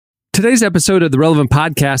Today's episode of the Relevant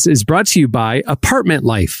Podcast is brought to you by Apartment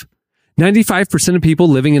Life. 95% of people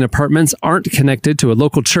living in apartments aren't connected to a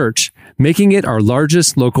local church, making it our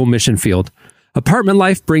largest local mission field. Apartment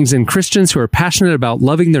Life brings in Christians who are passionate about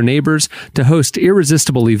loving their neighbors to host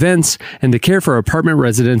irresistible events and to care for apartment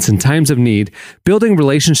residents in times of need, building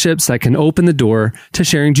relationships that can open the door to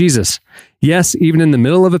sharing Jesus. Yes, even in the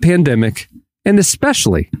middle of a pandemic, and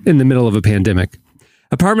especially in the middle of a pandemic.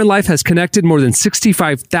 Apartment Life has connected more than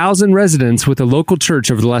 65,000 residents with a local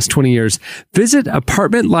church over the last 20 years. Visit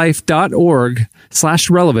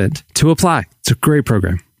apartmentlife.org/relevant to apply. It's a great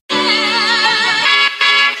program.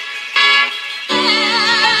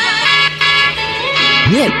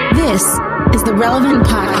 This is the Relevant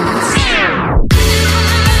Podcast.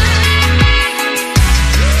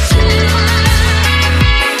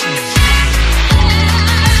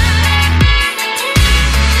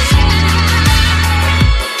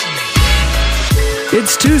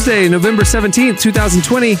 It's Tuesday, November 17th,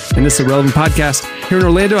 2020, and this is the Relevant Podcast. Here in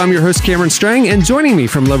Orlando, I'm your host, Cameron Strang, and joining me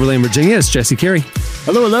from Loverland, Virginia is Jesse Carey.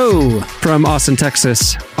 Hello, hello. From Austin,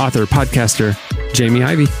 Texas, author, podcaster, Jamie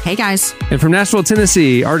Ivey. Hey, guys. And from Nashville,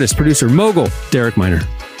 Tennessee, artist, producer, mogul, Derek Miner.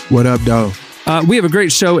 What up, dog? We have a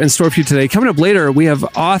great show in store for you today. Coming up later, we have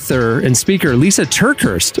author and speaker Lysa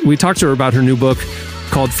TerKeurst. We talked to her about her new book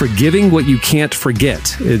called Forgiving What You Can't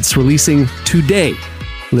Forget. It's releasing today,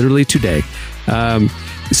 literally today.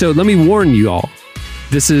 So let me warn you all,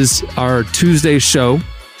 this is our Tuesday show.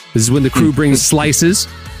 This is when the crew brings slices.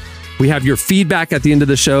 We have your feedback at the end of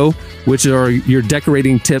the show, which are your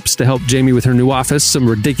decorating tips to help Jamie with her new office. Some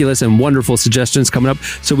ridiculous and wonderful suggestions coming up.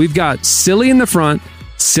 So we've got silly in the front,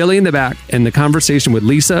 silly in the back, and the conversation with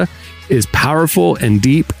Lysa is powerful and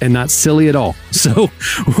deep and not silly at all. So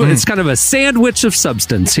it's kind of a sandwich of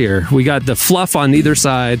substance here. We got the fluff on either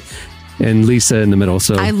side and Lysa in the middle.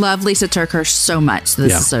 So I love Lysa TerKeurst so much. So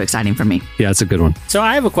this is so exciting for me. Yeah, it's a good one. So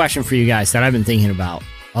I have a question for you guys that I've been thinking about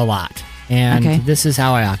a lot. And this is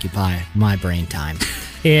how I occupy my brain time.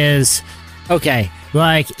 Is, okay,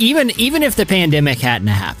 like even if the pandemic hadn't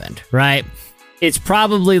happened, right? It's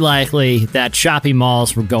probably likely that shopping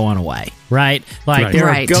malls were going away, right? Like there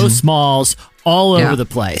are ghost malls all over the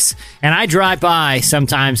place. And I drive by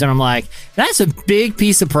sometimes and I'm like, that's a big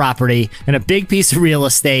piece of property and a big piece of real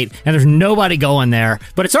estate and there's nobody going there,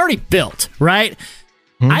 but it's already built, right?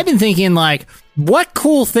 I've been thinking like, what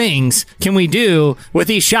cool things can we do with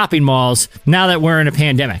these shopping malls now that we're in a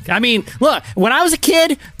pandemic? I mean, look, when I was a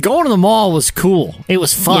kid, going to the mall was cool. It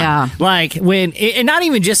was fun. Yeah. Like when, and not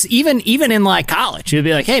even just, even in like college, it'd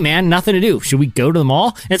be like, hey man, nothing to do. Should we go to the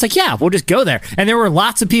mall? And it's like, yeah, we'll just go there. And there were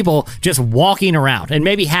lots of people just walking around and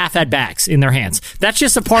maybe half had bags in their hands. That's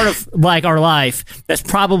just a part of like our life that's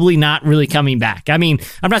probably not really coming back. I mean,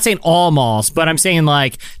 I'm not saying all malls, but I'm saying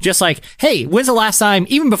like, just like, hey, when's the last time,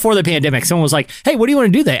 even before the pandemic, someone was like, hey, what do you want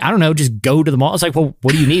to do there? I don't know. Just go to the mall. It's like, well,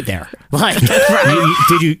 what do you need there? Like,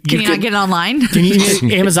 can you not get it online?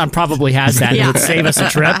 Amazon probably has that. It would save us a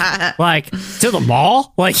trip. Like to the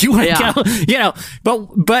mall. Like you want to go, you know.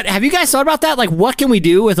 But have you guys thought about that? Like, what can we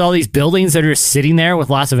do with all these buildings that are just sitting there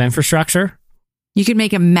with lots of infrastructure? You could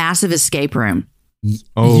make a massive escape room.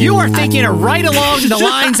 Oh. You are thinking right along the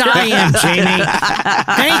lines I am, Jamie.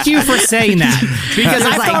 Thank you for saying that because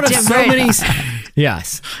I thought of so many.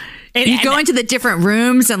 Yes. And you go into the different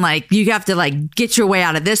rooms and like you have to like get your way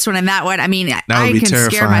out of this one and that one. I mean, I can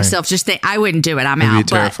scare myself. Just think I wouldn't do it. I'm out. It'd be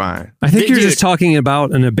terrifying. I think you're just talking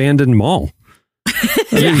about an abandoned mall.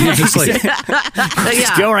 You're just like,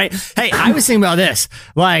 just go right. Hey, I was thinking about this.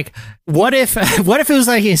 Like, what if it was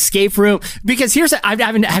like an escape room? Because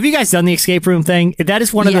have you guys done the escape room thing? That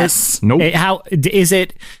is one of those. Nope. How is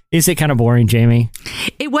it? Is it kind of boring, Jamie?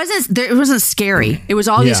 It wasn't scary. It was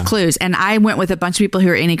all these clues. And I went with a bunch of people who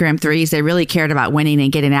are Enneagram 3s. They really cared about winning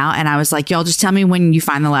and getting out. And I was like, y'all just tell me when you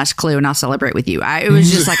find the last clue and I'll celebrate with you. It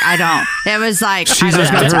was just like, it was like, she's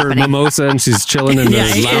just got her mimosa and she's chilling in the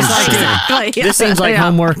lounge. This seems like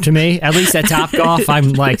homework to me. At least at Topgolf,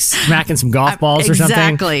 I'm like smacking some golf balls or something.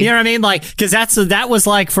 Exactly. You know what I mean? Like, because that was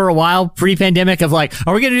like for a while pre-pandemic of like,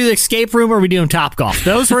 are we going to do the escape room or are we doing Topgolf?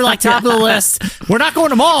 Those were like top of the list. We're not going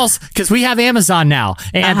to malls because we have Amazon now,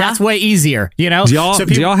 and that's way easier, you know? Do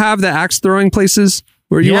y'all have the axe throwing places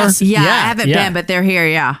where you are? Yeah, I haven't been, but they're here,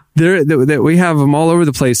 we have them all over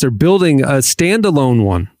the place. They're building a standalone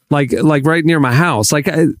one, like right near my house. Like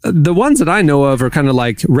the ones that I know of are kind of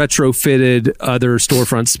like retrofitted other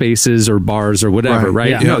storefront spaces or bars or whatever, right?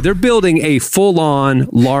 Yeah. No, they're building a full-on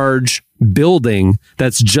large building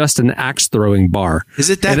that's just an axe throwing bar. Is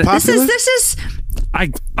it that popular? This is.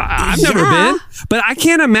 I've never been, but I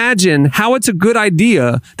can't imagine how it's a good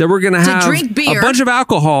idea that we're going to have drink beer, a bunch of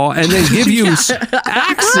alcohol and then give you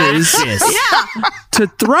axes to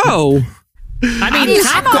throw. I'm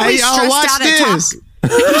always stressed out at Top.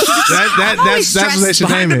 That's what they should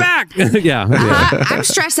name it. Back. Yeah. I'm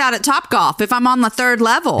stressed out at Topgolf if I'm on the third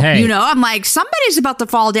level. Hey. I'm like, somebody's about to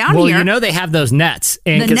fall down here. Well, they have those nets,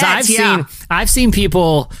 and because I've seen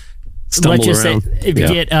people. Stumble Let's just around. say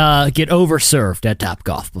get overserved at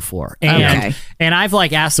Topgolf before, and I've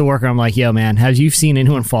asked the worker, I'm like, yo man, have you seen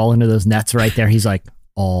anyone fall into those nets right there? He's like,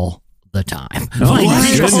 all the time. Oh, my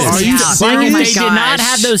goodness. Are you serious? They did not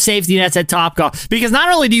have those safety nets at Topgolf, because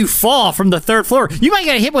not only do you fall from the third floor, you might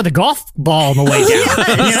get hit with a golf ball on the way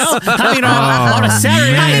down. On a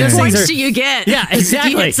Saturday night, How those many things points are. do you get? Yeah,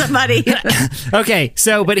 exactly. If you hit somebody. Okay,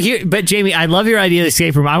 but Jamie, I love your idea of the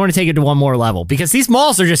escape room. I want to take it to one more level, because these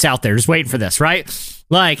malls are just out there, just waiting for this, right?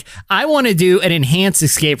 Like, I want to do an enhanced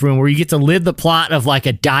escape room where you get to live the plot of like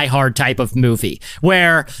a Die Hard type of movie,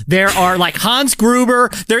 where there are like Hans Gruber,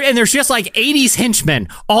 and there's just like 80s henchmen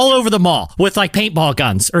all over the mall with like paintball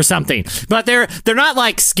guns or something. But they're not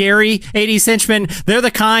like scary 80s henchmen. They're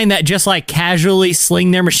the kind that just like casually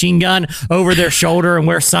sling their machine gun over their shoulder and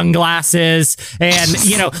wear sunglasses and,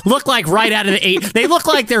 look like right out of the 80s. They look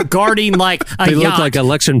like they're guarding like a They yacht. look like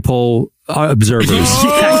election poll observers.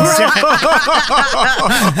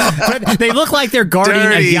 But they look like they're guarding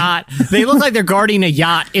a yacht. They look like they're guarding a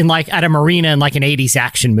yacht in like at a marina in like an 80s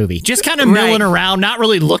action movie. Just kind of milling around, not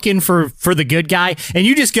really looking for the good guy. And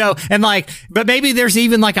you just go and but maybe there's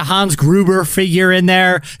even like a Hans Gruber figure in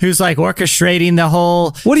there who's like orchestrating the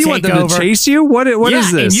whole What do you want them to chase you? What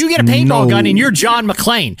is this? And you get a paintball gun and you're John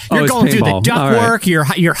McClane. You're going through the duct work.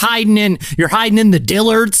 You're hiding in the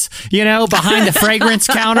Dillards, behind the fragrance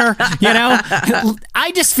counter,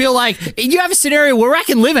 I just feel like you have a scenario where I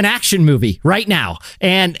can live an action movie right now,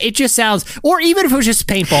 and it just sounds, or even if it was just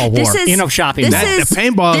paintball war, shopping. The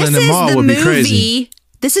paintball in the mall would be crazy.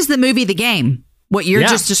 This is the movie, The Game. What you're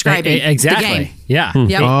just describing. Exactly. The Game. Yeah.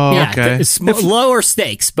 Yep. Oh, yeah. okay. It's lower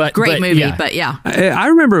stakes, but great movie, yeah. but yeah. I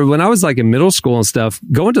remember when I was like in middle school and stuff,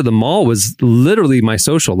 going to the mall was literally my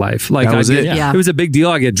social life. Like That was it. It was a big deal.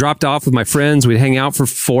 I get dropped off with my friends. We'd hang out for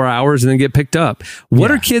 4 hours and then get picked up.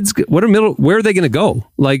 Where are they going to go?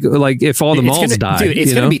 Like if all the malls die? Dude,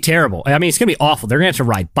 it's going to be terrible. I mean, it's going to be awful. They're going to have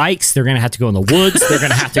to ride bikes. They're going to have to go in the woods. They're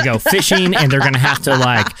going to have to go fishing, and they're going to have to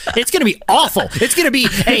it's going to be awful. It's going to be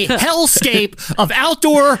a hellscape of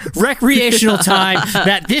outdoor recreational time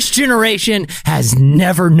that this generation has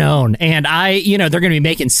never known. And they're going to be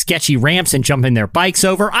making sketchy ramps and jumping their bikes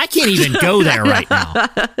over. I can't even go there right now.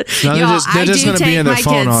 No, they're just going to be in their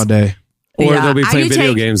phone all day. Or they'll be playing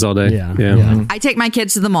video games all day. Yeah. I take my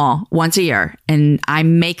kids to the mall once a year, and I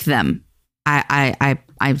make them.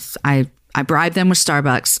 I bribe them with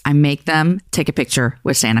Starbucks. I make them take a picture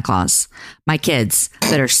with Santa Claus. My kids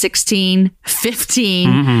that are 16,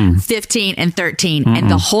 15, 15, and 13. And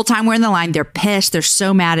the whole time we're in the line, they're pissed. They're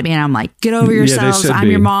so mad at me. And I'm like, get over yourselves. I'm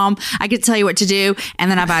your mom. I get to tell you what to do. And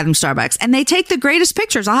then I buy them Starbucks. And they take the greatest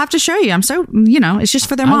pictures. I'll have to show you. I'm so, it's just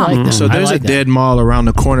for their mom. So there's a dead mall around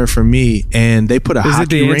the corner from me, and they put a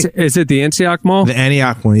hockey rink. Is it the Antioch Mall? The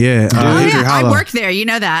Antioch one, yeah. I work there. You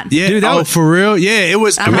know that. Yeah. Dude, for real? Yeah, it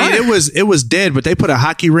was. I mean, it was dead, but they put a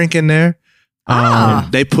hockey rink in there.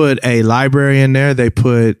 They put a library in there. They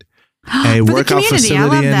put a workout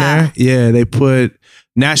facility in there. Yeah, they put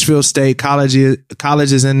Nashville State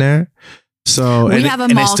colleges in there. So we have a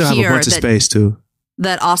mall they still have a bunch of space too.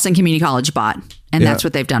 That Austin Community College bought, and that's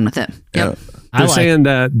what they've done with it. Yep. They're saying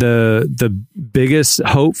that the biggest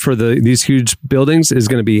hope for these huge buildings is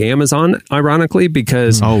going to be Amazon, ironically,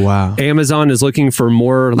 because Amazon is looking for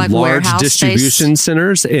more like large distribution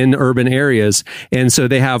centers in urban areas. And so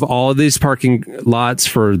they have all these parking lots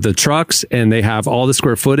for the trucks, and they have all the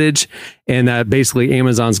square footage, and that basically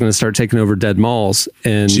Amazon's going to start taking over dead malls,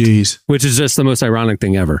 which is just the most ironic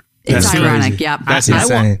thing ever. It's ironic. Yep. That's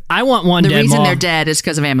insane. I want one. The dead reason mall. they're dead is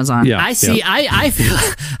because of Amazon. Yeah. I see. Yeah. I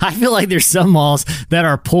feel like there's some malls that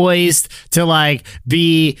are poised to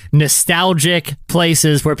be nostalgic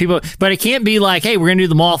places where people, but it can't be like, hey, we're gonna do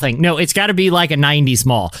the mall thing. No, it's got to be like a 90s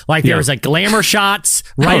mall. Like there's Glamour Shots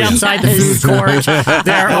right outside the food court.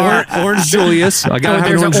 There are Orange Julius. I got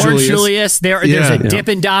there's an Orange Julius. There's a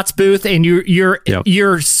Dippin' Dots booth, and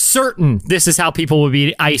you're certain this is how people will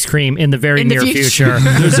be ice cream in the very near future.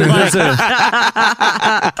 There's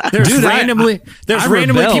There's randomly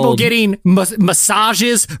people getting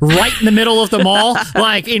massages right in the middle of the mall,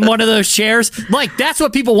 like in one of those chairs. Like that's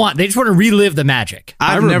what people want. They just want to relive the magic.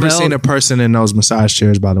 I've never seen a person in those massage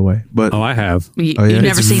chairs, by the way. But I have. You've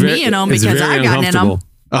never seen me in them because I've gotten in them.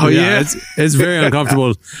 Oh yeah, it's very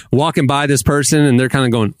uncomfortable walking by this person and they're kind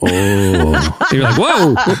of going, oh. And you're like,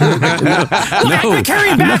 whoa. No. I've been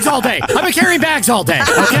carrying bags all day. Okay,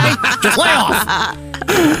 just lay off.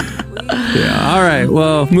 Yeah. All right.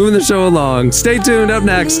 Well, moving the show along. Stay tuned. Up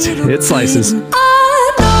next, it's Slices.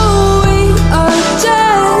 I know we are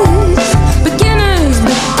just beginners,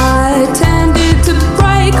 but I tended to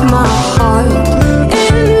break my heart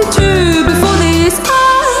in two before this.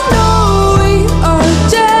 I know we are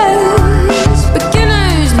just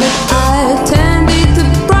beginners, but I tended to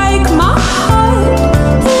break my heart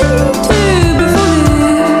in two before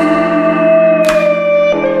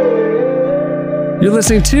this. You're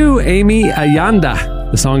listening to Amy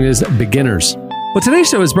Ayanda. The song is Beginners. Well, today's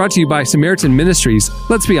show is brought to you by Samaritan Ministries.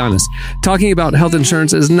 Let's be honest, talking about health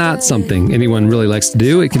insurance is not something anyone really likes to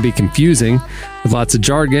do. It can be confusing with lots of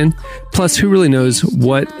jargon. Plus, who really knows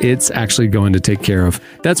what it's actually going to take care of?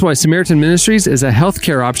 That's why Samaritan Ministries is a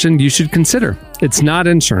healthcare option you should consider. It's not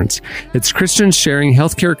insurance. It's Christians sharing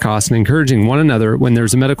healthcare costs and encouraging one another when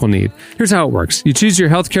there's a medical need. Here's how it works. You choose your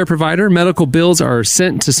healthcare provider. Medical bills are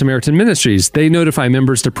sent to Samaritan Ministries. They notify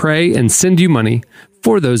members to pray and send you money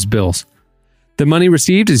for those bills. The money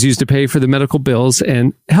received is used to pay for the medical bills,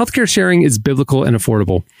 and healthcare sharing is biblical and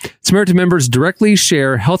affordable. Samaritan members directly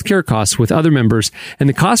share healthcare costs with other members, and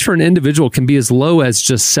the cost for an individual can be as low as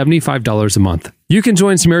just $75 a month. You can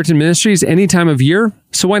join Samaritan Ministries any time of year,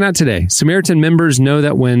 so why not today? Samaritan members know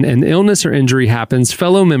that when an illness or injury happens,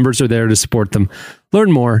 fellow members are there to support them.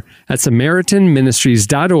 Learn more at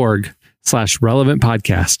SamaritanMinistries.org/relevant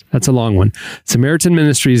podcast. That's a long one.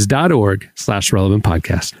 SamaritanMinistries.org/relevant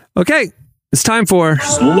podcast. Okay. It's time for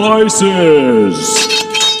Slices.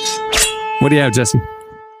 What do you have, Jesse?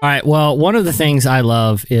 All right. Well, one of the things I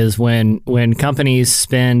love is when companies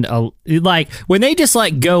spend when they just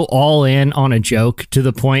go all in on a joke to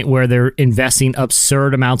the point where they're investing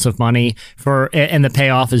absurd amounts of money and the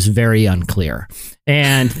payoff is very unclear.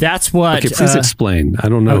 And that's what. Okay, please explain. I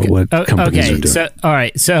don't know what companies are doing. All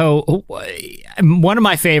right. So one of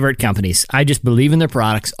my favorite companies, I just believe in their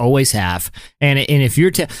products, always have. And if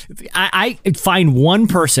you're I find one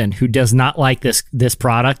person who does not like this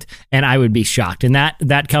product, and I would be shocked. And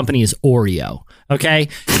that company is Oreo. Okay,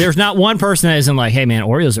 there's not one person that isn't like, hey man,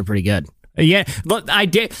 Oreos are pretty good. Yeah, look, I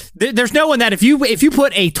did. There's no one that if you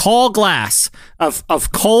put a tall glass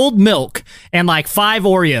of cold milk and 5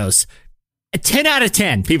 Oreos. 10 out of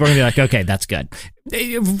 10, people are going to be like, okay, that's good.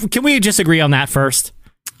 Can we just agree on that first?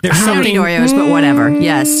 There's so many Oreos, but whatever.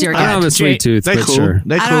 Yes, you're good. I don't have a sweet tooth, they but cool. sure.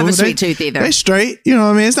 They cool. I don't have a sweet tooth either. They straight. You know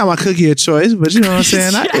what I mean? It's not my cookie of choice, but you know what I'm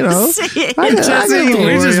saying? I can It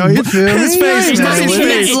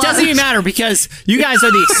doesn't even matter because you guys are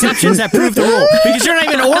the exceptions that prove the rule. Because you're not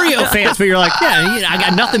even Oreo fans, but you're like, yeah, I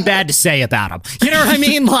got nothing bad to say about them. You know what I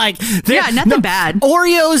mean? Nothing bad.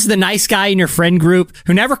 Oreo's the nice guy in your friend group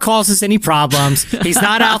who never causes any problems. He's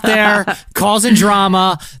not out there causing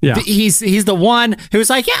drama. Yeah. He's the one who's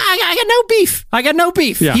like, yeah, I got no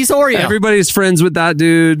beef. Yeah. He's Oreo. Everybody's friends with that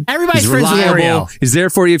dude. Everybody's friends with Oreo. He's there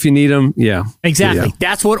for you if you need him. Yeah. Exactly. Yeah.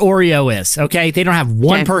 That's what Oreo is. Okay. They don't have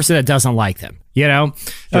one person that doesn't like them. You know?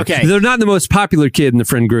 Okay. They're not the most popular kid in the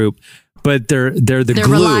friend group, but they're glue.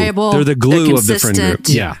 Reliable. They're the glue They're of the friend group.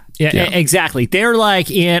 consistent. Yeah, exactly. They're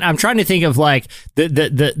I'm trying to think of they're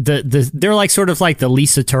sort of like the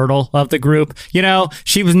Lysa Turtle of the group. You know,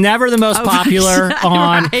 she was never the most popular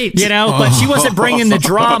on, right. but she wasn't bringing the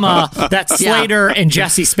drama that Slater and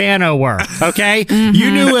Jesse Spano were. Okay. Mm-hmm.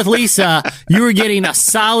 You knew with Lysa, you were getting a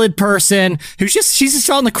solid person who's she's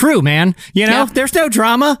just on the crew, man. You know, there's no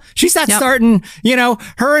drama. She's not starting,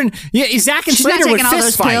 her and Zach and Slater would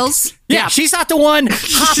fist fight. Pills. Yeah, she's not the one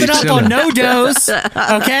hopping up on no-dos,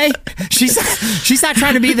 okay? She's not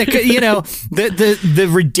trying to be the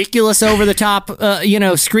ridiculous over-the-top,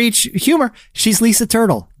 screech humor. She's Lysa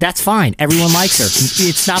Turtle. That's fine. Everyone likes her.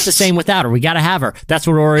 It's not the same without her. We got to have her. That's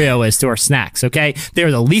what Oreo is to our snacks, okay?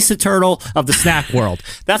 They're the Lysa Turtle of the snack world.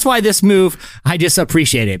 That's why this move, I just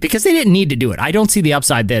appreciate it, because they didn't need to do it. I don't see the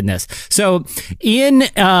upside in this. So in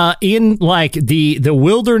the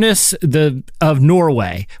wilderness of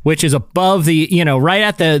Norway, which is above the, right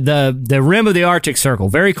at the rim of the Arctic Circle,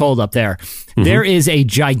 very cold up there. there is a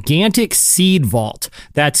gigantic seed vault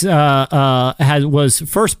that was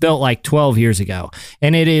first built like 12 years ago,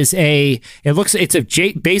 and it's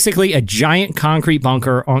basically a giant concrete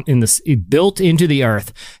bunker built into the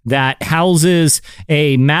earth that houses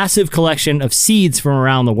a massive collection of seeds from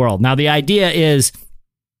around the world. Now, the idea is,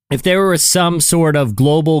 if there was some sort of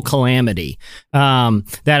global calamity, that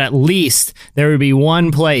at least there would be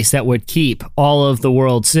one place that would keep all of the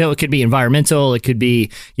world. So it could be environmental, it could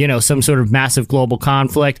be, some sort of massive global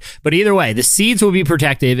conflict. But either way, the seeds will be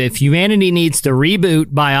protective. If humanity needs to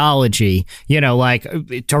reboot biology, like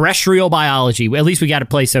terrestrial biology, at least we got a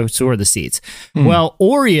place to store the seeds. Well,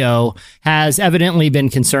 Oreo has evidently been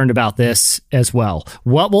concerned about this as well.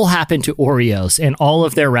 What will happen to Oreos and all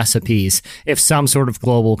of their recipes if some sort of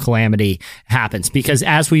global calamity happens? Because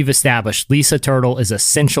as we've established, Lysa Turtle is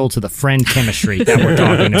essential to the friend chemistry that we're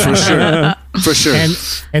talking about. For sure.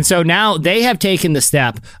 And so now they have taken the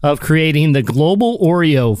step of creating the global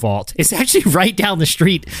Oreo vault. It's actually right down the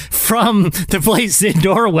street from the place in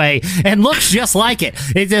Norway and looks just like it.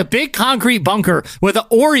 It's a big concrete bunker with an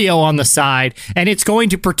Oreo on the side, and it's going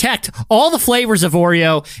to protect all the flavors of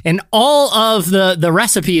Oreo and all of the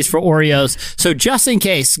recipes for Oreos. So just in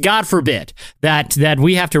case, God forbid, that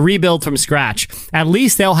we have to rebuild from scratch, at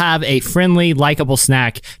least they'll have a friendly, likable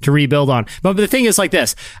snack to rebuild on. But the thing is like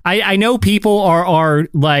this, I know people are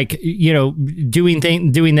like, doing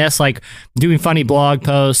this, like doing funny blog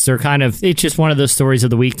posts or it's just one of those stories of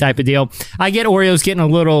the week type of deal. I get Oreos getting a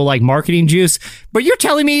little like marketing juice, but you're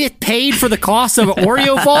telling me it paid for the cost of an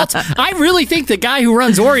Oreo vault? I really think the guy who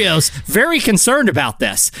runs Oreos very concerned about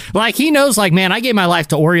this. Like, he knows, like, man, I gave my life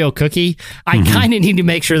to Oreo cookie. I kind of need to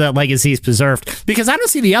make sure that legacy is preserved, because I don't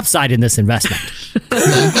see the upside in this investment.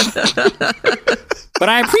 But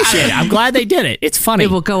I appreciate it. I'm glad they did it. It's funny.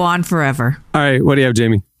 It will go on forever. All right. What do you have,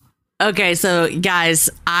 Jamie? Okay, so guys,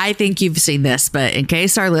 I think you've seen this, but in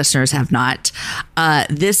case our listeners have not,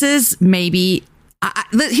 this is maybe...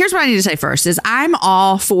 here's what I need to say first is I'm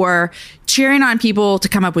all for cheering on people to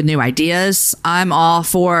come up with new ideas. I'm all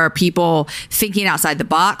for people thinking outside the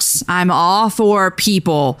box. I'm all for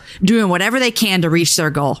people doing whatever they can to reach their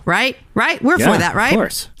goal, right? We're for that, right? Of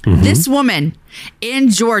course. This woman in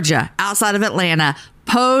Georgia, outside of Atlanta,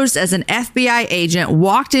 posed as an FBI agent,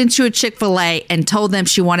 walked into a Chick-fil-A and told them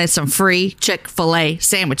she wanted some free Chick-fil-A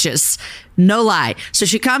sandwiches. No lie. So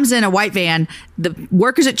she comes in a white van. The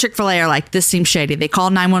workers at Chick-fil-A are like, this seems shady. They call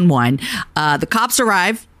 911. The cops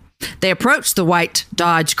arrive. They approach the white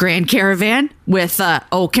Dodge Grand Caravan with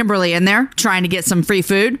old Kimberly in there trying to get some free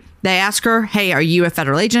food. They ask her, hey, are you a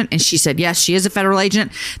federal agent? And she said, yes, she is a federal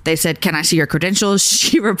agent. They said, can I see your credentials?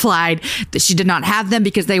 She replied that she did not have them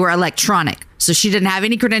because they were electronic. So she didn't have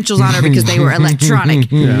any credentials on her because they were electronic.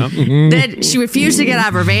 Then she refused to get out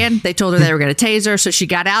of her van. They told her they were going to tase her. So she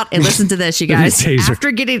got out, and listen to this, you guys.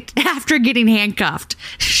 After getting handcuffed,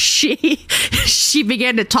 she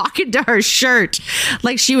began to talk into her shirt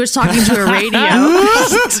like she was talking to a radio.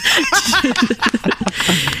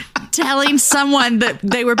 Telling someone that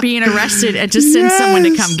they were being arrested and to send someone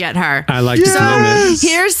to come get her. I like this.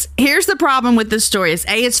 So here's the problem with this story is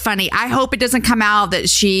it's funny. I hope it doesn't come out that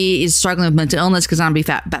she is struggling with mental illness, because I'm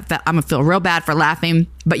gonna feel real bad for laughing.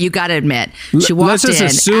 But you got to admit, she walked in. Let's just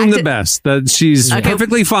assume the best, that she's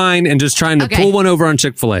perfectly fine and just trying to pull one over on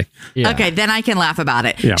Chick-fil-A. Yeah. Okay, then I can laugh about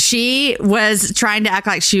it. Yeah. She was trying to act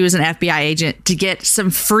like she was an FBI agent to get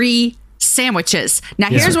some free sandwiches. Now,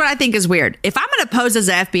 here's what I think is weird. If I'm going to pose as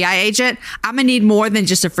an FBI agent, I'm going to need more than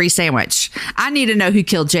just a free sandwich. I need to know who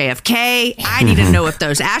killed JFK. I need to know if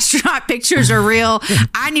those astronaut pictures are real.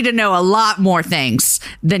 I need to know a lot more things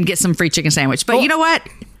than get some free chicken sandwich. But you know what?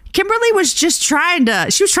 Kimberly was just trying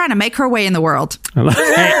to make her way in the world. But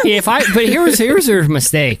here's her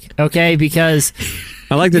mistake, okay? Because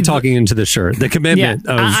I like the talking into the shirt, the commitment.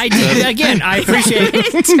 Yeah, I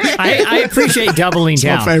appreciate doubling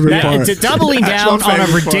down. My favorite part. Doubling down on a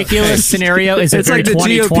ridiculous scenario is a very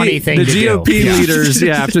 2020 thing to do. The GOP leaders,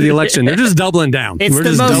 after the election, they're just doubling down. It's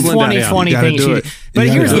the most 2020 thing to do. But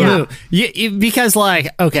here's the move. Because,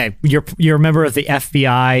 you're a member of the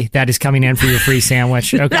FBI that is coming in for your free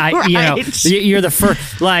sandwich. Okay, right. You're the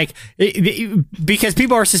first. Because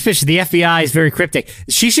people are suspicious. The FBI is very cryptic.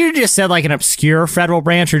 She should have just said like an obscure federal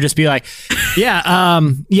branch, or just be like,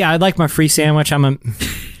 I'd like my free sandwich. I'm a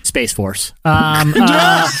Space Force. Get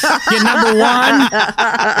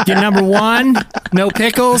number one. No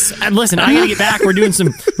pickles. And listen, I gotta get back. We're doing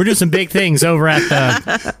some big things over at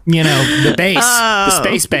the base, the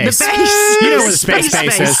space base. The base. You know where the space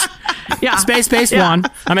base is. Yeah. Space Base 1.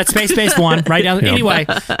 I'm at Space Base 1 right down. Anyway,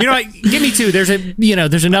 give me two. There's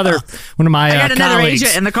another one of my I got another colleagues.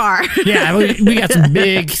 agent in the car. Yeah, we got some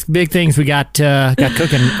big things we got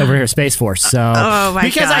cooking over here at Space Force. So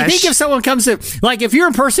because I think if someone comes to if you're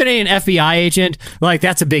impersonating an FBI agent,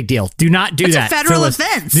 that's a big deal. Do not do that. It's a federal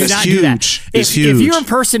offense. Do not do that. If you're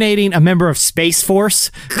impersonating a member of Space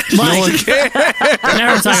Force, everyone's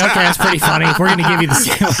like, okay, that's pretty funny. We're gonna give you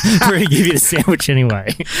the sandwich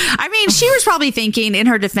anyway. I mean, she was probably thinking, in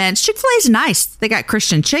her defense, Chick-fil-A's nice. They got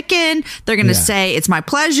Christian chicken. They're going to say, it's my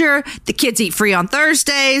pleasure. The kids eat free on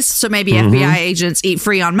Thursdays, so maybe FBI agents eat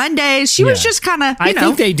free on Mondays. She was just kind of, I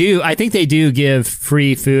think they do. I think they do give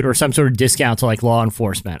free food or some sort of discount to law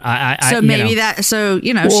enforcement.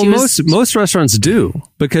 Most restaurants do,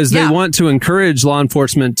 because they want to encourage law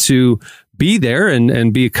enforcement to be there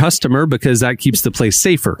and be a customer, because that keeps the place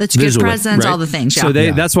safer. That's good presence, right? All the things. Yeah. So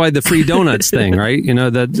that's why the free donuts thing, right?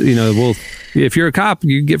 If you're a cop,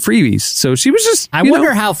 you get freebies. So she was just. I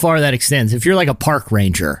wonder how far that extends. If you're like a park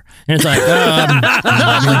ranger, and it's like, I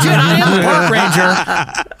am a park ranger.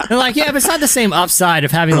 They're like, yeah, but it's not the same upside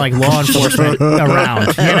of having law enforcement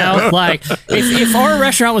around. If our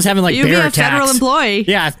restaurant was having you'd bear be a attacks, federal employee.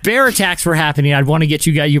 Yeah, if bear attacks were happening, I'd want to get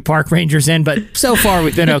you park rangers in. But so far,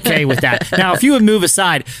 we've been okay with that. Now, if you would move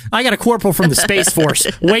aside, I got a corporal from the Space Force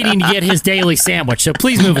waiting to get his daily sandwich. So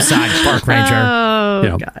please move aside, park ranger.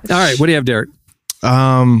 Oh, All right, what do you have, Derek?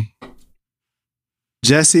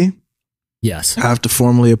 Jesse. Yes. I have to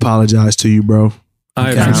formally apologize to you, bro.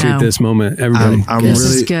 I appreciate this moment, everybody. This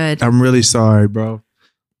is good. I'm really sorry, bro.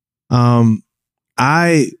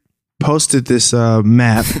 I posted this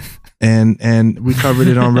map and we covered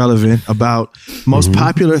it on Relevant about most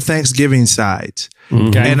popular Thanksgiving sides.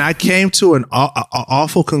 Okay. And I came to an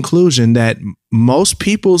awful conclusion that most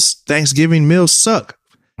people's Thanksgiving meals suck.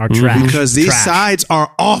 Are trash. Because these sides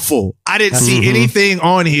are awful. I didn't see anything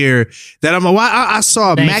on here that I'm like, I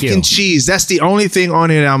saw mac and cheese. That's the only thing on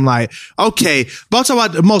here that I'm like, okay. But I'm talking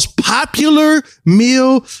about the most popular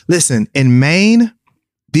meal. Listen, in Maine,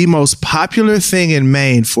 the most popular thing in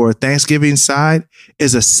Maine for a Thanksgiving side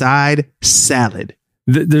is a side salad.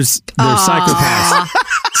 There's psychopaths.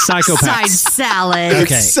 Side salad.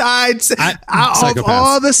 Okay.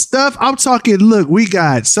 All the stuff I'm talking. Look, we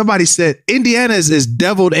got somebody said Indiana's is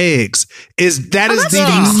deviled eggs. That's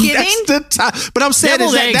the top. But I'm saying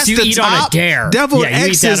deviled eggs that's you the eat top. On a dare. Deviled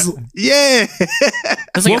eggs is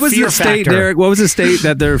What was the state, Derek? What was the state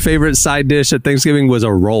that their favorite side dish at Thanksgiving was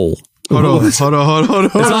a roll? Hold on. It's on the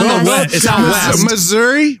west. It's out west.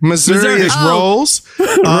 Missouri is rolls.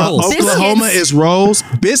 Oklahoma is rolls.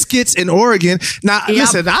 Biscuits in Oregon. Now,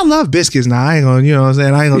 listen, I love biscuits. Now, I ain't gonna, you know what I'm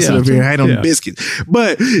saying? I ain't gonna sit up here and hate on biscuits.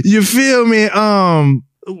 But you feel me?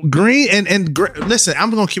 Green and listen, I'm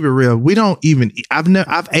gonna keep it real. We don't even.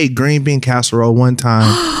 I've ate green bean casserole one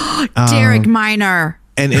time. Derek Minor.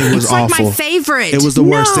 And it was awful. It's my favorite. It was the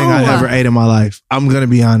worst thing I ever ate in my life. I'm gonna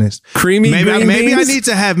be honest. Creamy. Maybe I need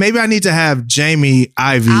to have Jamie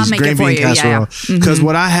Ivy's green bean casserole because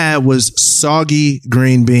what I had was soggy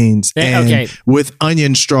green beans and with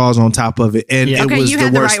onion straws on top of it, and it was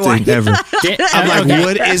the worst thing ever. I'm like,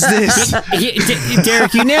 what is this?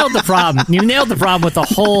 Derek, you nailed the problem. You nailed the problem with the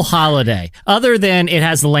whole holiday. Other than it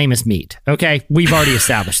has the lamest meat. Okay, we've already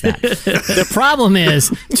established that. The problem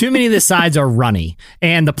is too many of the sides are runny.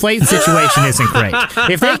 And the plate situation isn't great.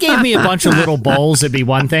 If they gave me a bunch of little bowls, it'd be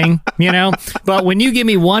one thing, you know? But when you give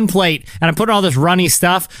me one plate and I'm putting all this runny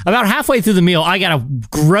stuff, about halfway through the meal, I got a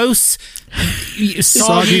gross,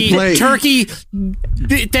 soggy turkey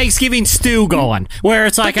Thanksgiving stew going, where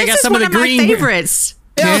it's like I got some of the green favorites.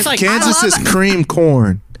 Kansas is cream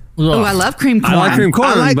corn. Oh, I love cream corn. I like cream corn.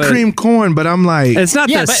 I like cream corn, but I'm like, it's not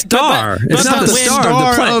the star. It's not the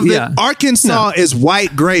star of the Arkansas is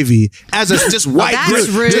white gravy as just white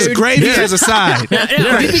just gravy as a side.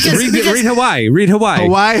 Read Hawaii.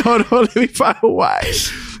 Hawaii. Hold on, let me find Hawaii.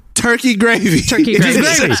 Turkey gravy. Their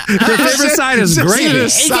favorite side is gravy.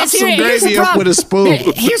 Slap some gravy up with a spoon.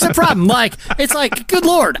 Here's the problem. It's like, good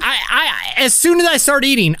Lord. I as soon as I start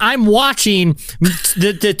eating, I'm watching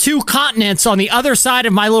the two continents on the other side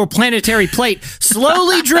of my little planetary plate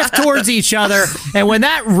slowly drift towards each other. And when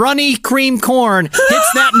that runny cream corn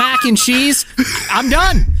hits that mac and cheese, I'm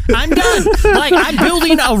done. I'm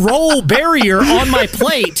building a roll barrier on my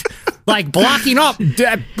plate, blocking up.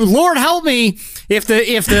 Lord help me. If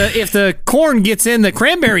the corn gets in the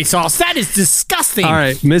cranberry sauce, that is disgusting. All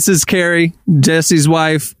right, Mrs. Carey, Jesse's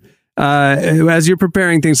wife, as you're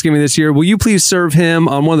preparing Thanksgiving this year, will you please serve him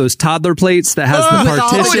on one of those toddler plates that has the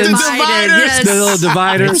partitions? The little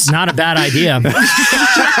dividers. It's not a bad idea. Not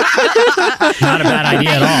a bad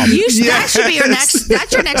idea at all. That should be your next.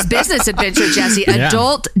 That's your next business adventure, Jesse.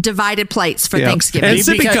 Adult divided plates for Thanksgiving and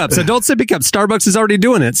sippy cups. Adult sippy cups. Starbucks is already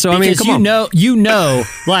doing it. So I mean, come on.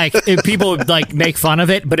 Like if people like make fun of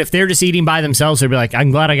it, but if they're just eating by themselves, they'll be like,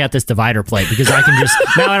 "I'm glad I got this divider plate because I can just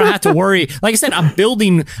now I don't have to worry." Like I said, I'm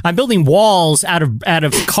building walls out of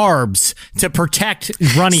carbs to protect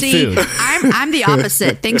runny food. I'm the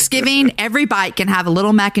opposite. Thanksgiving, every bite can have a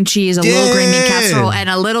little mac and cheese, a little green bean casserole, and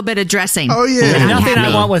a little bit of dressing. Oh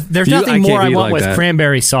yeah. There's nothing more I want with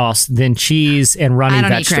cranberry sauce than cheese and runny vegetables. I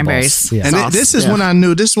don't eat cranberries. Yeah. And this is when I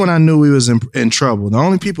knew. This is when I knew we was in trouble. The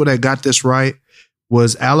only people that got this right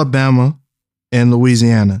was Alabama and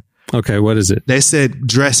Louisiana. Okay, what is it? They said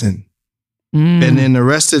dressing, and then the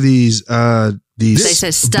rest of these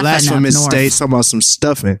blasphemous states talking about some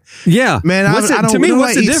stuffing. Yeah, man. What's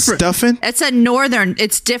the difference? Stuffing. It's a northern.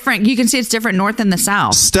 It's different. You can see it's different north and the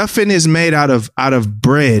south. Stuffing is made out of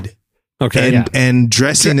bread. Okay, and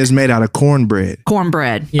dressing is made out of cornbread.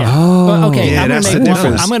 Cornbread. Yeah. Oh, okay. Yeah, that's the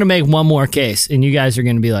difference. I'm going to make one more case, and you guys are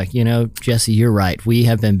going to be like, Jesse, you're right. We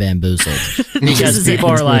have been bamboozled because people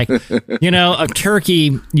are like, a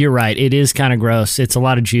turkey. You're right. It is kind of gross. It's a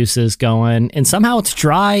lot of juices going, and somehow it's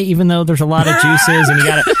dry, even though there's a lot of juices, and you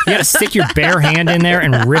gotta stick your bare hand in there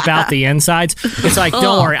and rip out the insides. It's like,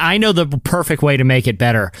 don't worry. I know the perfect way to make it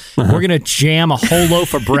better. We're going to jam a whole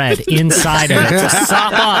loaf of bread inside of it to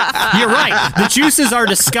sop up. You're right. The juices are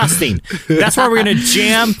disgusting. That's why we're going to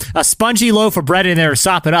jam a spongy loaf of bread in there to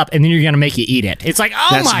sop it up, and then you're going to make you eat it. It's like,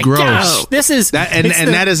 that's my gross. gosh. This is...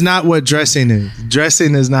 that is not what dressing is.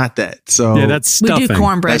 Dressing is not that. So yeah, that's stuffing. We do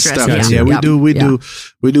cornbread dressing. Yeah,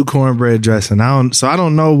 we do cornbread dressing. I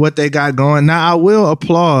don't know what they got going. Now, I will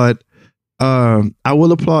applaud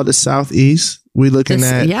the Southeast. We're looking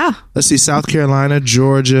at, let's see, South Carolina,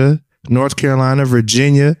 Georgia, North Carolina,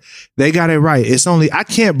 Virginia. They got it right. I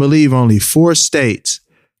can't believe only 4 states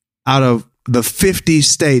out of the 50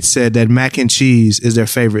 states said that mac and cheese is their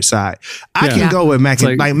favorite side. I can go with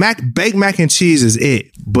baked mac and cheese is it,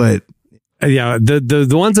 but yeah, the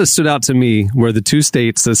ones that stood out to me were the 2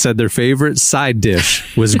 states that said their favorite side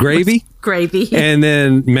dish was gravy. And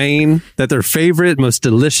then Maine, that their favorite, most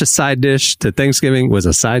delicious side dish to Thanksgiving was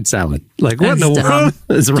a side salad. Like, what in the world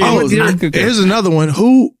is wrong with you? Here's another one.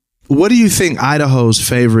 What do you think Idaho's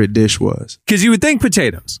favorite dish was? Because you would think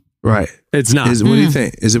potatoes. Right. It's not. What do you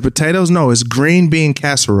think? Is it potatoes? No, it's green bean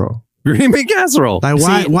casserole. Green bean casserole. Like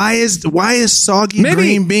why is soggy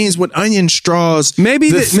green beans with onion straws? Maybe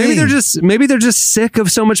they're just sick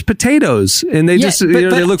of so much potatoes, and they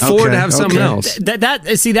they look forward to have something else.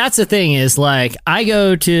 That's the thing is, like, I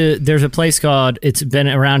go to, there's a place called, it's been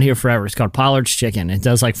around here forever. It's called Pollard's Chicken. It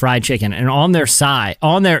does like fried chicken, and on their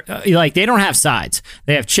they don't have sides.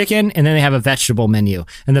 They have chicken, and then they have a vegetable menu,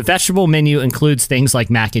 and the vegetable menu includes things like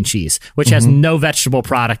mac and cheese, which has no vegetable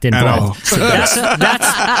product involved. So that's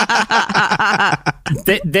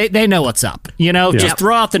they know what's up, just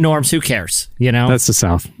throw out the norms. Who cares? That's the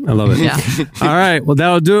South. I love it. Yeah. All right, well,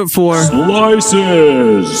 that'll do it for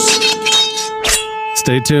Slices.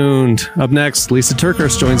 Stay tuned. Up next, Lysa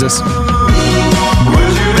TerKeurst joins us. Would you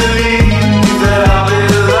believe that I'll be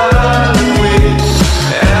loved with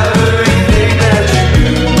everything that you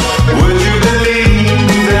do? Would you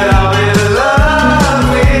believe that I'll be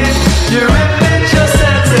loved with your image, your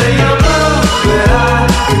sense, and your move that I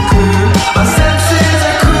include? My senses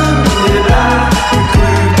are crude and I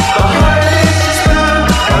include. My heart is just blue,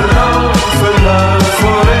 alone for love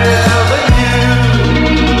forever new.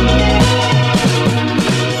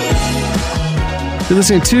 You're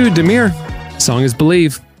listening to Demir. Song is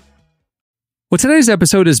Believe. Well, today's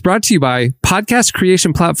episode is brought to you by podcast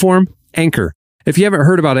creation platform Anchor. If you haven't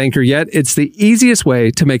heard about Anchor yet, it's the easiest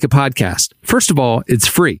way to make a podcast. First of all, it's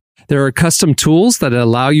free. There are custom tools that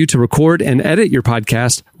allow you to record and edit your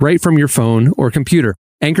podcast right from your phone or computer.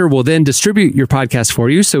 Anchor will then distribute your podcast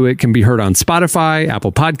for you so it can be heard on Spotify,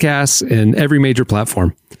 Apple Podcasts, and every major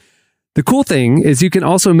platform. The cool thing is you can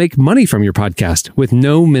also make money from your podcast with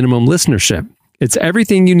no minimum listenership. It's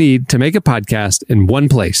everything you need to make a podcast in one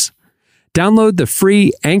place. Download the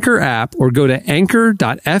free Anchor app or go to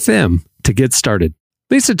anchor.fm to get started.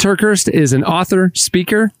 Lysa TerKeurst is an author,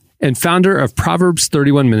 speaker, and founder of Proverbs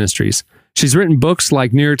 31 Ministries. She's written books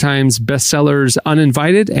like New York Times bestsellers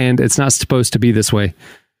Uninvited and It's Not Supposed to Be This Way.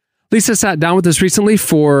 Lysa sat down with us recently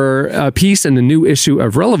for a piece in the new issue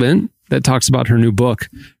of Relevant that talks about her new book,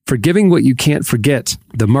 Forgiving What You Can't Forget,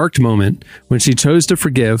 the marked moment when she chose to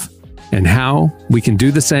forgive and how we can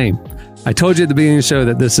do the same. I told you at the beginning of the show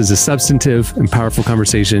that this is a substantive and powerful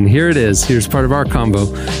conversation. Here it is. Here's part of our combo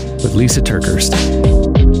with Lysa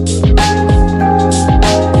TerKeurst.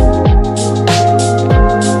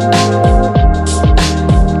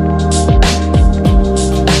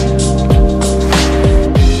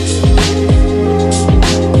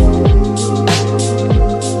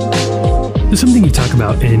 Something you talk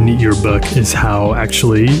about in your book is how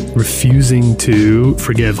actually refusing to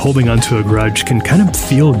forgive, holding onto a grudge can kind of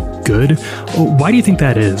feel good. Why do you think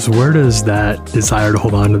that is? Where does that desire to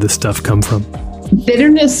hold on to this stuff come from?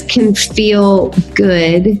 Bitterness can feel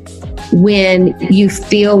good when you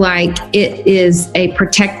feel like it is a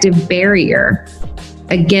protective barrier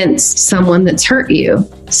against someone that's hurt you.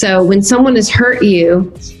 So when someone has hurt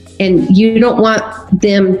you and you don't want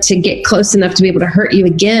them to get close enough to be able to hurt you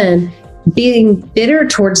again, being bitter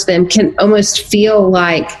towards them can almost feel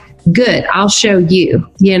like, good, I'll show you,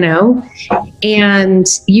 and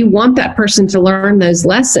you want that person to learn those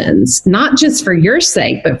lessons, not just for your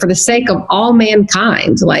sake, but for the sake of all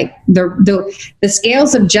mankind. Like the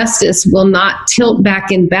scales of justice will not tilt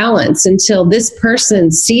back in balance until this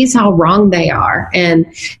person sees how wrong they are and,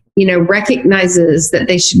 recognizes that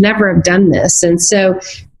they should never have done this. And so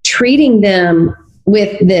treating them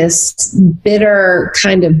with this bitter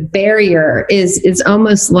kind of barrier is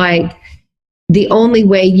almost like the only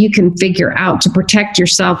way you can figure out to protect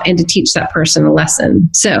yourself and to teach that person a lesson.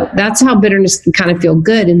 So that's how bitterness can kind of feel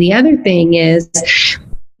good. And the other thing is,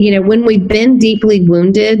 when we've been deeply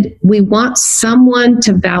wounded, we want someone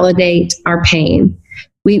to validate our pain.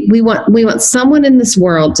 We want someone in this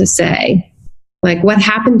world to say, like, what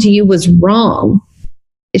happened to you was wrong.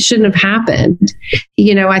 It shouldn't have happened.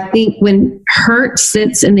 I think when hurt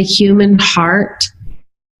sits in the human heart,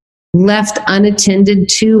 left unattended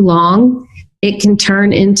too long, it can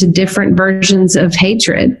turn into different versions of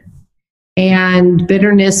hatred. And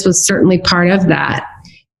bitterness was certainly part of that.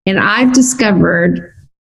 And I've discovered,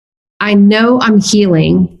 I know I'm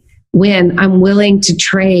healing when I'm willing to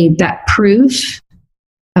trade that proof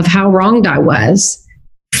of how wronged I was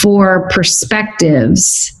for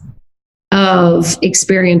perspectives of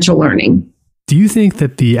experiential learning. Do you think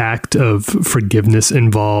that the act of forgiveness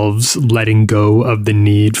involves letting go of the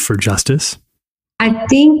need for justice? I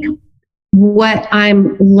think what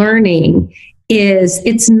I'm learning is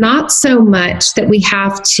it's not so much that we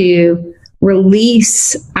have to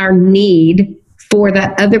release our need for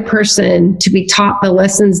that other person to be taught the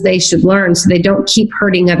lessons they should learn so they don't keep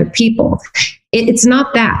hurting other people. It's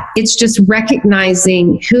not that. It's just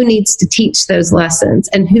recognizing who needs to teach those lessons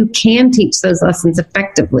and who can teach those lessons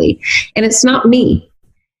effectively. And it's not me.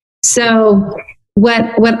 So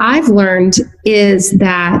what I've learned is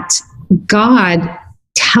that God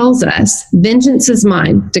tells us, vengeance is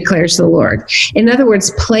mine, declares the Lord. In other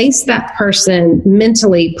words, place that person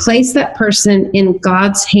mentally, place that person in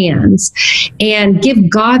God's hands and give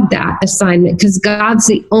God that assignment, because God's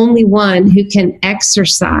the only one who can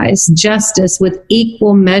exercise justice with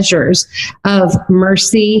equal measures of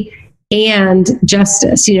mercy and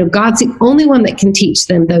justice. God's the only one that can teach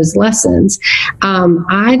them those lessons.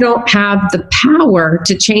 I don't have the power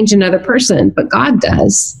to change another person, but God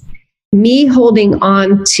does. Me holding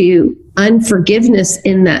on to unforgiveness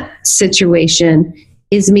in that situation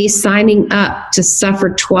is me signing up to suffer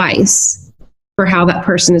twice for how that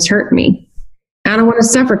person has hurt me. I don't want to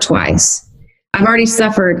suffer twice. I've already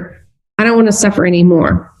suffered. I don't want to suffer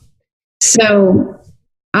anymore. So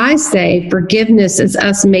I say forgiveness is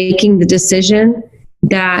us making the decision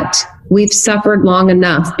that we've suffered long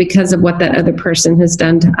enough because of what that other person has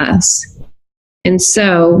done to us. And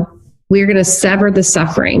so we're going to sever the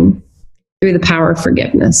suffering through the power of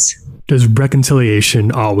forgiveness. Does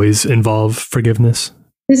reconciliation always involve forgiveness?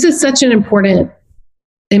 This is such an important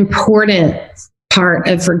part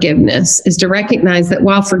of forgiveness, is to recognize that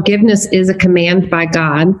while forgiveness is a command by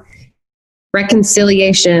God,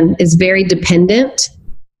 reconciliation is very dependent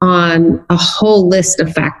on a whole list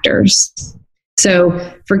of factors.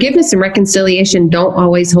 So forgiveness and reconciliation don't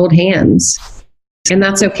always hold hands, and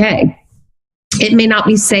that's okay. It may not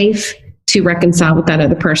be safe to reconcile with that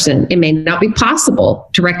other person. It may not be possible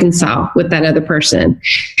to reconcile with that other person.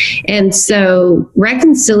 And so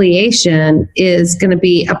reconciliation is going to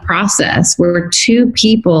be a process where two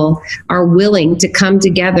people are willing to come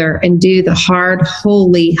together and do the hard,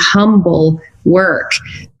 holy, humble work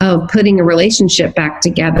of putting a relationship back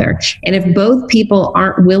together. And if both people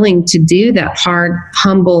aren't willing to do that hard,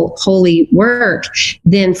 humble, holy work,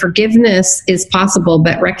 then forgiveness is possible,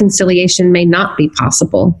 but reconciliation may not be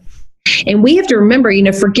possible. And we have to remember,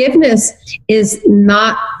 forgiveness is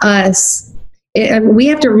not us. We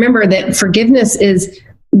have to remember that forgiveness is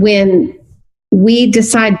when we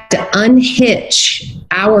decide to unhitch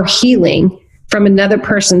our healing from another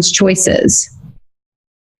person's choices.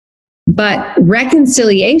 But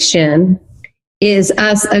reconciliation is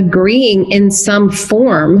us agreeing in some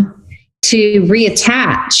form to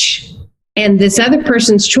reattach. And this other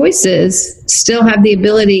person's choices still have the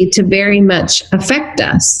ability to very much affect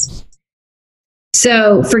us.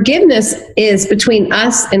 So forgiveness is between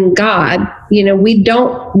us and God. You know, we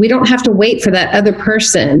don't have to wait for that other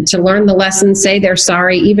person to learn the lesson, say they're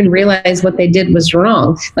sorry, even realize what they did was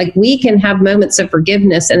wrong. Like, we can have moments of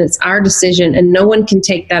forgiveness, and it's our decision, and no one can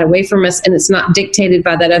take that away from us, and it's not dictated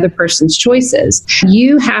by that other person's choices.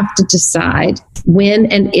 You have to decide when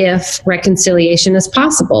and if reconciliation is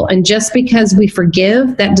possible. And just because we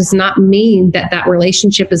forgive, that does not mean that that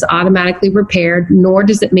relationship is automatically repaired, nor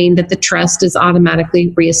does it mean that the trust is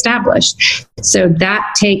automatically reestablished. So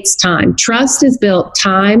that takes time. Trust is built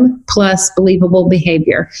time plus believable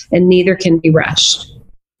behavior, and neither can be rushed.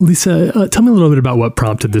 Lysa, tell me a little bit about what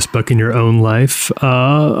prompted this book in your own life.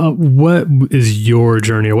 What is your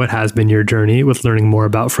journey, or what has been your journey with learning more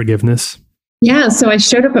about forgiveness? Yeah, so I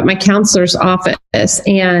showed up at my counselor's office,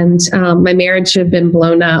 and my marriage had been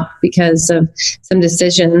blown up because of some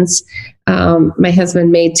decisions my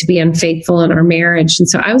husband made to be unfaithful in our marriage. And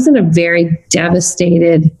so I was in a very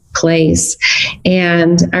devastated place.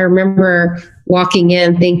 And I remember walking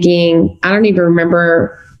in thinking, I don't even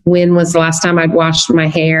remember when was the last time I'd washed my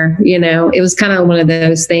hair. You know, it was kind of one of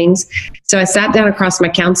those things. So I sat down across my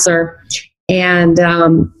counselor, and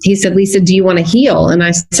he said, Lysa, do you want to heal? And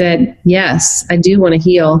I said, yes, I do want to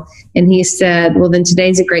heal. And he said, well, then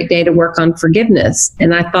today's a great day to work on forgiveness.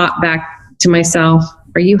 And I thought back to myself,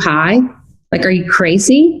 are you high? Like, are you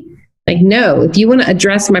crazy? Like, no, if you want to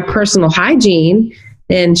address my personal hygiene,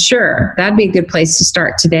 then sure, that'd be a good place to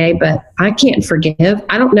start today. But I can't forgive.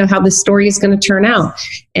 I don't know how this story is going to turn out.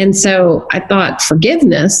 And so I thought,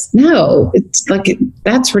 forgiveness? No, it's like,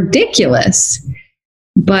 that's ridiculous.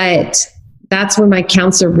 But that's when my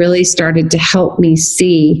counselor really started to help me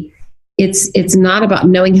see it's not about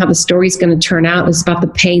knowing how the story is going to turn out. It's about the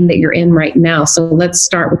pain that you're in right now. So let's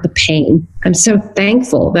start with the pain. I'm so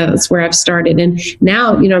thankful that that's where I've started. And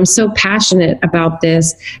now, you know, I'm so passionate about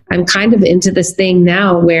this. I'm kind of into this thing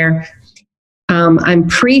now where I'm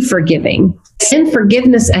pre-forgiving. Send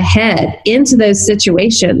forgiveness ahead into those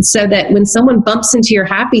situations so that when someone bumps into your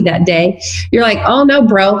happy that day, you're like, oh no,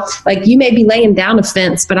 bro, like, you may be laying down a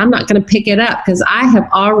fence, but I'm not going to pick it up because I have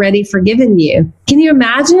already forgiven you. Can you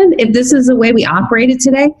imagine if this is the way we operated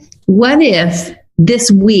today? What if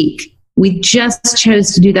this week we just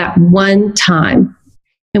chose to do that one time,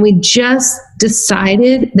 and we just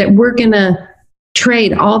decided that we're going to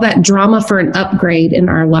trade all that drama for an upgrade in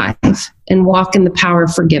our life and walk in the power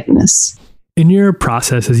of forgiveness? In your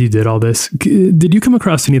process, as you did all this, did you come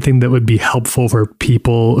across anything that would be helpful for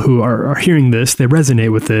people who are hearing this, they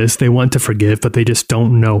resonate with this, they want to forgive, but they just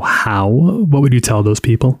don't know how? What would you tell those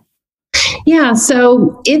people? Yeah,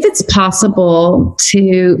 so if it's possible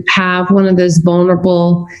to have one of those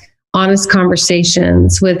vulnerable, honest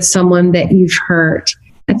conversations with someone that you've hurt,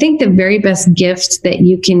 I think the very best gift that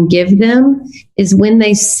you can give them is when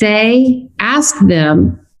they say, ask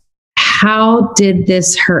them, how did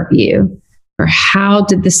this hurt you? Or how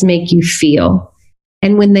did this make you feel?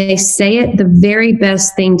 And when they say it, the very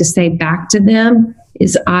best thing to say back to them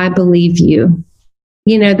is, I believe you.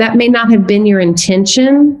 You know, that may not have been your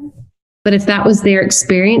intention, but if that was their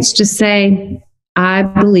experience, just say, I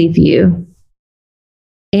believe you.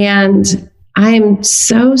 And I am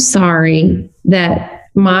so sorry that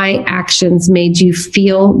my actions made you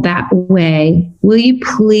feel that way. Will you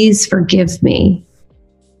please forgive me?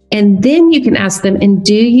 And then you can ask them, and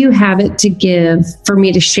do you have it to give for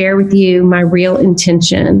me to share with you my real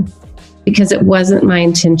intention? Because it wasn't my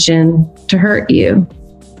intention to hurt you.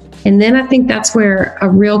 And then I think that's where a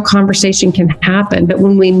real conversation can happen. But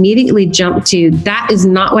when we immediately jump to, that is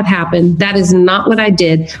not what happened, that is not what I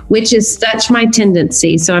did, which is such my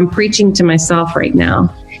tendency. So I'm preaching to myself right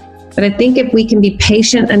now. But I think if we can be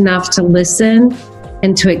patient enough to listen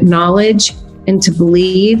and to acknowledge and to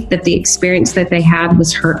believe that the experience that they had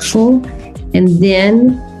was hurtful, and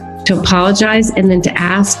then to apologize, and then to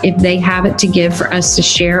ask if they have it to give for us to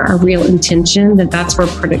share our real intention, that's where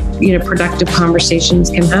productive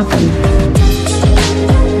conversations can happen.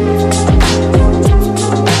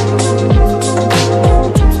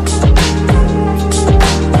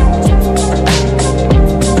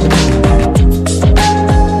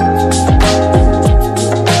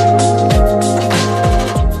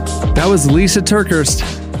 That was Lysa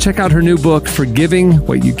TerKeurst. Check out her new book, Forgiving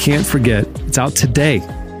What You Can't Forget. It's out today.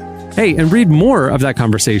 Hey, and read more of that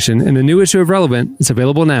conversation in the new issue of Relevant. It's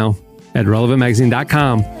available now at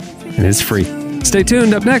relevantmagazine.com, and it's free. Stay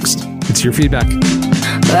tuned. Up next, it's your feedback.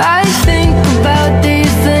 I think about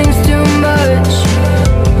these things too much.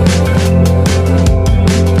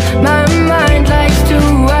 My mind likes to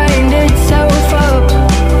wind itself up,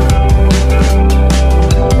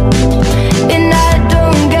 and I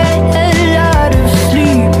don't get a lot of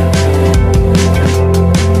sleep.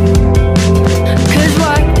 'Cause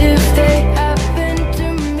what if they happen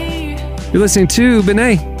to me? You're listening to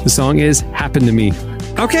Benet. The song is Happen to Me.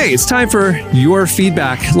 Okay, it's time for your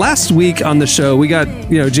feedback. Last week on the show, we got,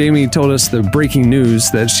 Jamie told us the breaking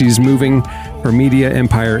news that she's moving her media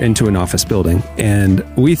empire into an office building. And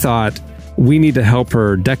we thought we need to help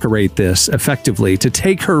her decorate this effectively to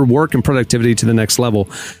take her work and productivity to the next level.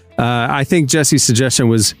 I think Jesse's suggestion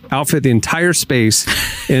was outfit the entire space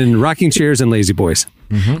in rocking chairs and lazy boys.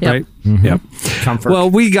 Mm-hmm. Right? Mm-hmm. Yep. Comfort. Well,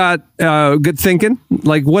 we got good thinking.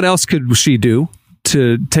 Like, what else could she do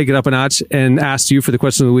to take it up a notch, and asked you for the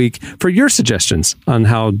question of the week for your suggestions on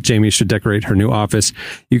how Jamie should decorate her new office.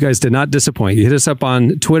 You guys did not disappoint. You hit us up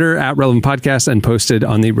on Twitter at Relevant Podcast and posted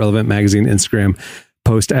on the Relevant Magazine Instagram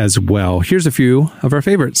post as well. Here's a few of our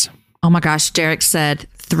favorites. Oh my gosh, Derek said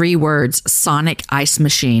 3 words: Sonic Ice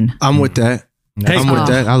Machine. I'm with that. Hey, I'm with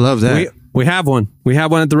that. I love that. We have one. We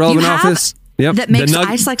have one at the Relevant office. Yep. That makes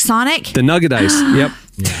ice like Sonic? The Nugget Ice. Yep.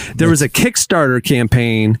 There was a Kickstarter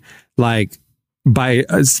campaign by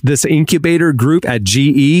this incubator group at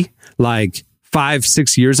GE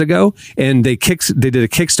 5-6 years ago, and they did a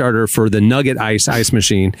Kickstarter for the Nugget Ice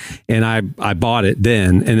machine, and I bought it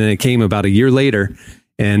then, and then it came about a year later,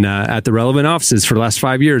 and at the Relevant offices for the last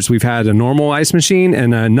 5 years we've had a normal ice machine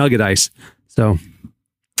and a Nugget Ice, so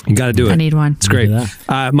you got to do it. I need one. It's great.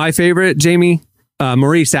 My favorite, Jamie,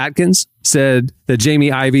 Maurice Atkins said that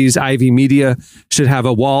Jamie Ivy's Ivy Media should have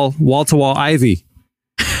a wall-to-wall Ivy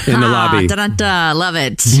in the lobby. Da-da-da, love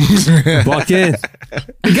it. Walk in.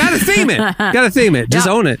 You gotta theme it. Just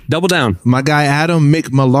own it. Double down. My guy Adam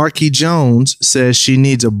McMalarkey Jones says she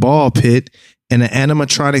needs a ball pit and an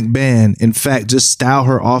animatronic band. In fact, just style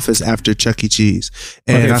her office after Chuck E. Cheese.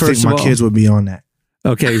 And I think my kids would be on that.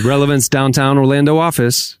 Okay, Relevance downtown Orlando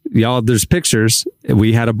office. Y'all, there's pictures.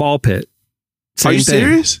 We had a ball pit. Are you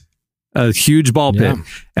serious? A huge ball pit.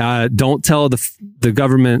 Don't tell the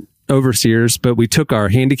government overseers, but we took our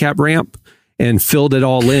handicap ramp and filled it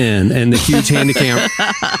all in, and the huge handicap,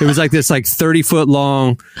 it was like this 30-foot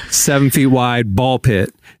long, 7 feet wide ball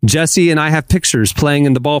pit. Jesse and I have pictures playing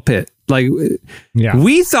in the ball pit.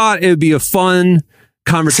 We thought it would be a fun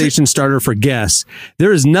conversation starter for guests.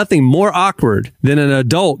 There is nothing more awkward than an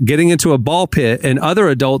adult getting into a ball pit and other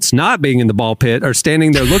adults not being in the ball pit or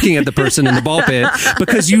standing there looking at the person in the ball pit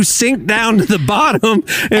because you sink down to the bottom.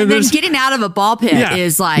 And then getting out of a ball pit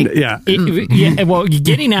is well,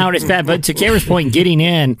 getting out is bad, but to Kara's point, getting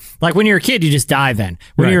in, like when you're a kid, you just dive in.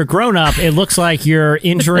 When you're a grown up, it looks like you're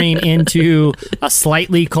entering into a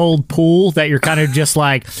slightly cold pool that you're kind of just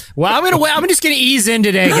like, well, I'm just going to ease in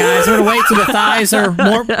today, guys. I'm going to wait till the thighs are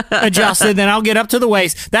more adjusted, then I'll get up to the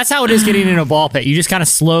waist. That's how it is getting in a ball pit. You just kind of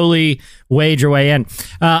slowly wade your way in.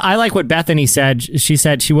 I like what Bethany said. She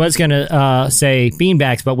said she was going to say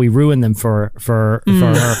beanbags, but we ruined them for her.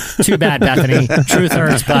 Too bad, Bethany. Truth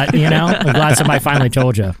hurts, but I'm glad somebody finally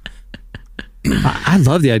told you. I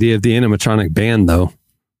love the idea of the animatronic band, though.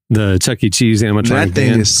 The Chuck E. Cheese animatronic band. That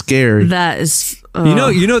thing is scary. That is...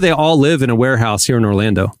 You know they all live in a warehouse here in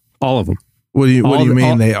Orlando. All of them. What do you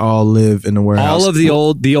mean they all live in the warehouse? All of the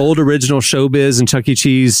old original Showbiz and Chuck E.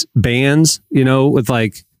 Cheese bands, with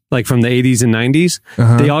like from the 80s and 90s,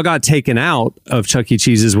 they all got taken out of Chuck E.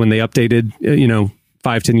 Cheese's when they updated,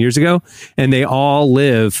 5-10 years ago. And they all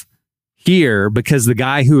live here because the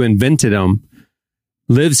guy who invented them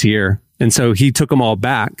lives here. And so he took them all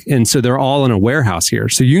back. And so they're all in a warehouse here.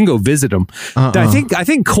 So you can go visit them. I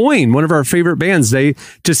think Coin, one of our favorite bands, they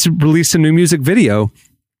just released a new music video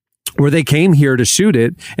where they came here to shoot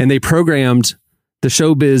it, and they programmed the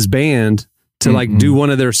Showbiz band to do one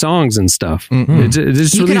of their songs and stuff. It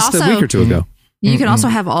just released a week or two ago. You can also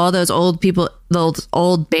have all those old people, those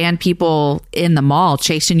old band people in the mall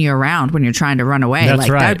chasing you around when you're trying to run away. That's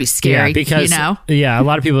right. That would be scary. Yeah, because, a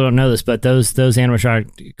lot of people don't know this, but those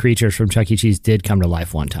animatronic creatures from Chuck E. Cheese did come to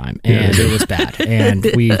life one time, and it was bad. And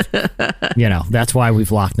we, that's why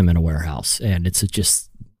we've locked them in a warehouse. And it's just,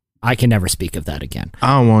 I can never speak of that again.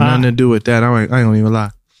 I don't want nothing to do with that. I don't even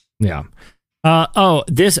lie. Yeah.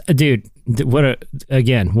 This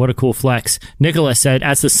What a cool flex. Nicholas said,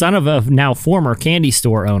 as the son of a now former candy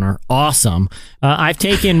store owner, awesome. I've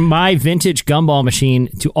taken my vintage gumball machine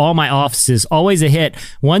to all my offices, always a hit.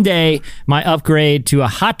 One day, my upgrade to a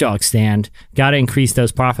hot dog stand, got to increase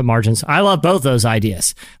those profit margins. I love both those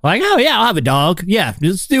ideas. Like, oh yeah, I'll have a dog. Yeah,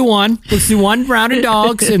 let's do one. Let's do one round of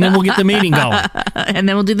dogs, and then we'll get the meeting going. And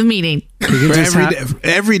then we'll do the meeting.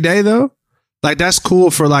 Every day though? Like, that's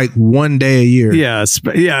cool for like one day a year. Yeah,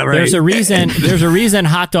 right. There's a reason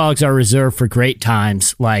hot dogs are reserved for great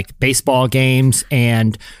times like baseball games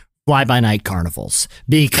and fly-by-night carnivals,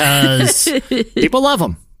 because people love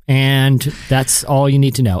them. And that's all you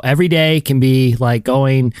need to know. Every day can be like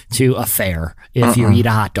going to a fair if you eat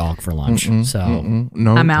a hot dog for lunch.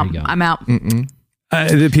 No, I'm out.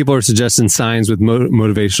 The people are suggesting signs with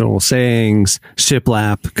motivational sayings,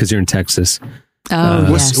 shiplap, because you're in Texas.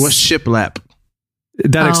 What's shiplap?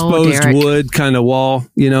 That exposed Derek. wood kind of wall,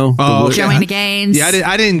 Joanna Gaines. Yeah,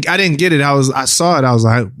 I didn't get it. I saw it. I was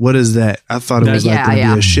like, what is that? I thought it was like going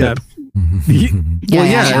to be a ship.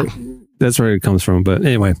 That's where it comes from. But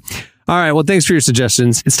anyway. All right. Well, thanks for your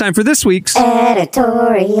suggestions. It's time for this week's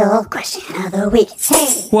editorial question of the week.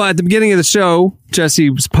 Well, at the beginning of the show, Jesse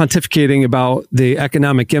was pontificating about the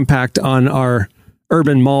economic impact on our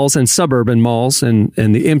urban malls and suburban malls and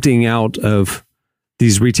the emptying out of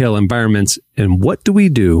these retail environments. And what do we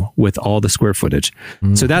do with all the square footage?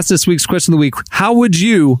 So that's this week's question of the week. How would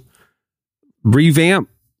you revamp,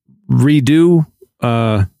 redo,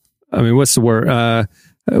 what's the word?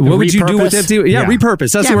 What would you do with empty?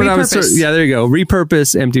 Repurpose. That's the word I was. Yeah, there you go.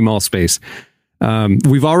 Repurpose empty mall space.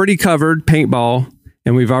 We've already covered paintball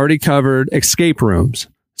and we've already covered escape rooms.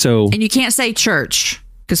 And you can't say church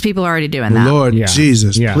because people are already doing that. Lord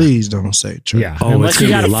Jesus, please don't say church. Yeah. Unless you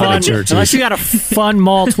got a fun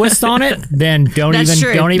mall twist on it, then don't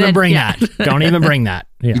even bring that. Don't even bring that.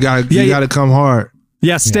 Yeah. You got to come hard.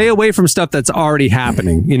 Yeah, stay away from stuff that's already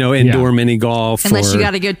happening. Indoor mini golf. Unless you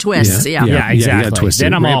got a good twist. Yeah, exactly.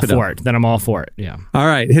 Then I'm all for it. Yeah. All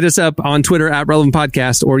right. Hit us up on Twitter at Relevant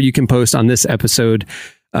Podcast, or you can post on this episode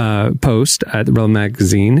post at the Relevant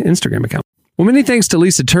Magazine Instagram account. Well, many thanks to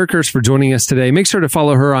Lysa TerKeurst for joining us today. Make sure to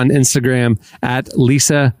follow her on Instagram at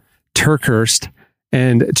Lysa TerKeurst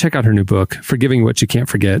and check out her new book, Forgiving What You Can't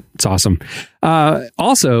Forget. It's awesome.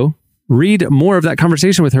 Also, read more of that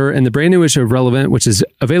conversation with her in the brand new issue of Relevant, which is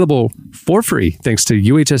available for free thanks to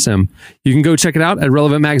UHSM. You can go check it out at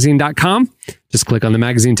relevantmagazine.com. Just click on the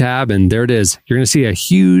magazine tab and there it is. You're going to see a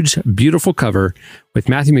huge, beautiful cover with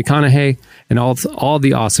Matthew McConaughey and all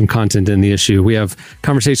the awesome content in the issue. We have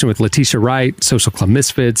conversation with Letitia Wright, Social Club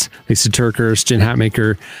Misfits, Lysa TerKeurst, Jen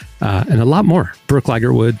Hatmaker, and a lot more. Brooke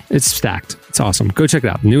Ligertwood. It's stacked. It's awesome. Go check it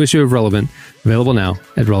out. The new issue of Relevant, available now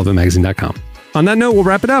at relevantmagazine.com. On that note, we'll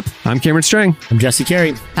wrap it up. I'm Cameron Strang. I'm Jesse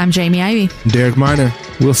Carey. I'm Jamie Ivey. Derek Miner.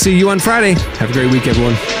 We'll see you on Friday. Have a great week,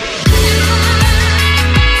 everyone.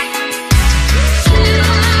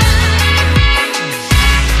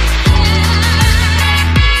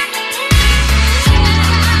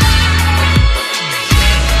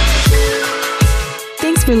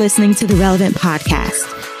 Thanks for listening to the Relevant Podcast.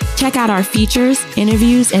 Check out our features,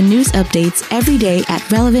 interviews, and news updates every day at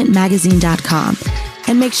relevantmagazine.com.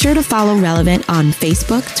 And make sure to follow Relevant on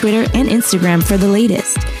Facebook, Twitter, and Instagram for the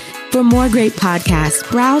latest. For more great podcasts,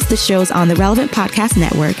 browse the shows on the Relevant Podcast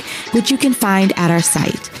Network, which you can find at our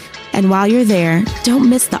site. And while you're there, don't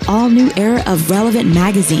miss the all-new era of Relevant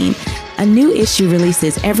Magazine. A new issue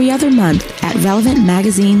releases every other month at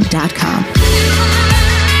relevantmagazine.com.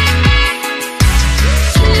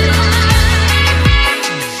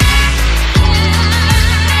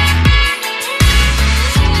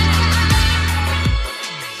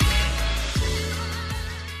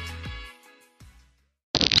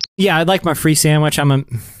 Yeah, I'd like my free sandwich. I'm a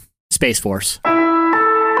Space Force.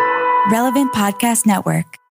 Relevant Podcast Network.